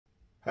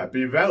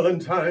Happy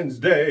Valentine's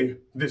Day!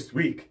 This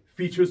week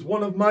features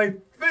one of my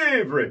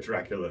favorite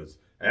Draculas,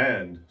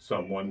 and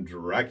someone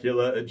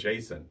Dracula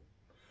adjacent.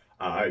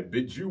 I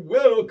bid you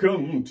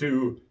welcome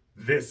to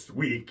This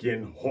Week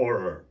in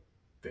Horror,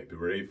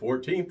 February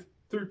 14th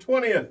through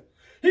 20th.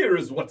 Here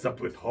is what's up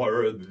with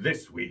horror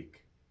this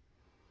week.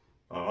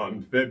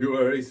 On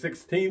February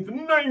 16th,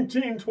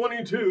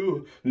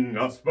 1922,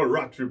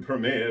 Nosferatu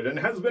premiered and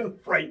has been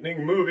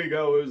frightening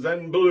moviegoers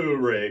and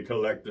Blu-ray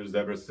collectors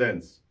ever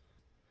since.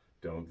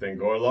 Don't think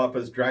Orloff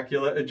is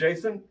Dracula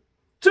adjacent?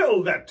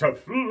 Tell that to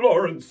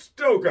Florence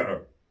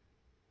Stoker!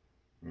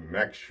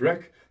 Max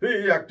Schreck,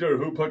 the actor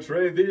who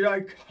portrayed the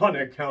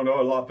iconic Count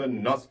Orloff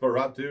in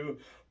Nosferatu,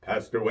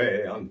 passed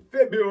away on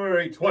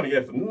February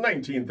 20th,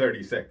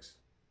 1936.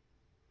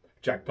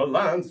 Jack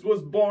Palance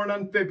was born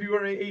on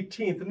February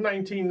 18th,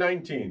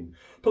 1919.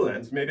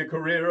 Palance made a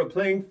career of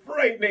playing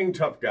frightening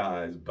tough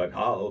guys, but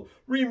I'll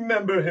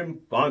remember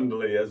him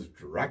fondly as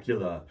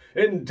Dracula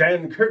in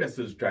Dan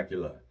Curtis's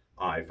Dracula.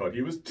 I thought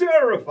he was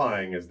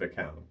terrifying as the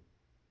Count.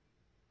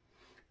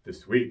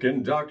 This week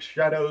in Dark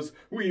Shadows,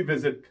 we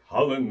visit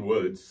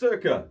Collinwood,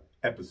 circa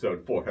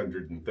episode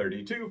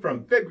 432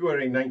 from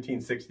February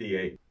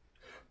 1968.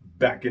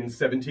 Back in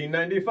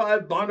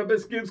 1795,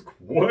 Barnabas gives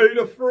quite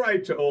a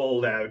fright to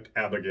old Aunt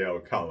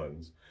Abigail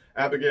Collins.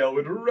 Abigail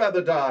would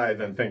rather die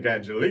than think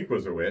Angelique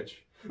was a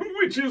witch.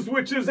 Witches,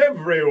 witches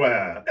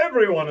everywhere!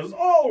 Everyone is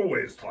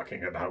always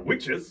talking about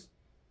witches.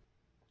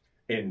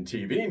 In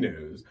TV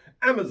news,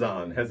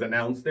 Amazon has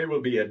announced they will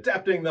be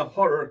adapting the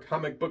horror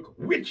comic book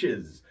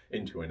Wytches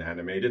into an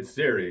animated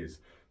series.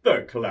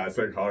 The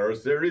classic horror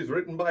series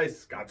written by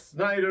Scott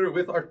Snyder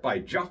with art by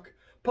Jock,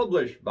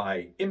 published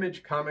by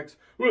Image Comics,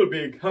 will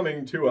be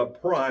coming to a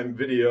Prime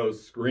Video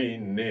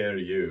screen near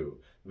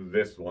you.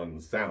 This one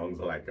sounds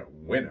like a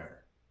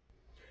winner.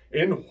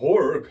 In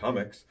horror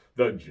comics,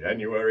 the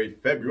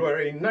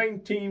January-February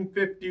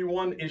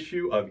 1951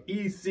 issue of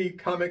EC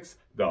Comics,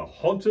 The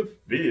Haunt of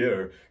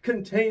Fear,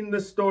 contained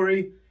the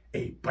story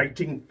A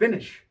Biting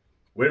Finish,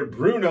 where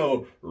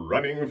Bruno,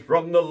 running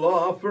from the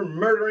law for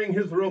murdering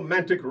his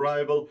romantic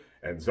rival,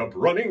 ends up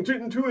running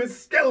into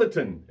his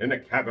skeleton in a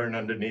cavern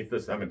underneath the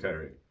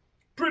cemetery.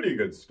 Pretty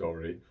good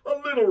story, a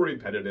little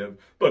repetitive,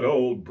 but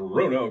old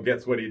Bruno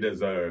gets what he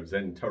deserves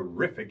in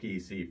terrific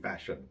EC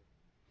fashion.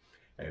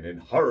 And in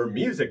horror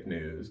music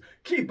news,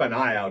 keep an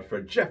eye out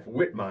for Jeff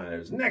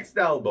Whitmire's next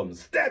album,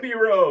 Stabby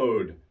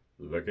Road.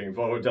 Looking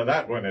forward to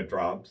that when it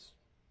drops.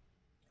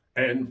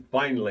 And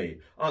finally,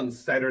 on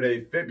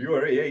Saturday,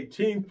 February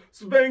 18th,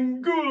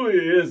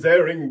 Svengoolie is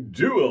airing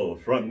Duel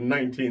from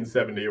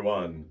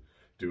 1971.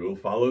 Duel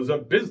follows a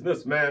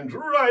businessman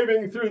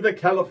driving through the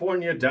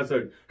California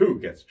desert who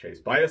gets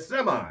chased by a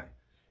semi.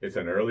 It's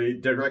an early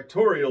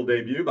directorial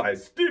debut by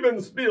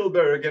Steven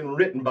Spielberg and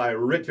written by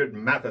Richard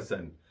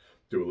Matheson.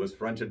 Duel is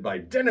fronted by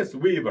Dennis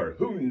Weaver,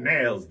 who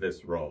nails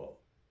this role.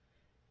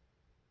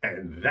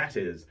 And that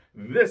is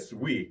This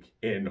Week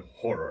in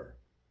Horror.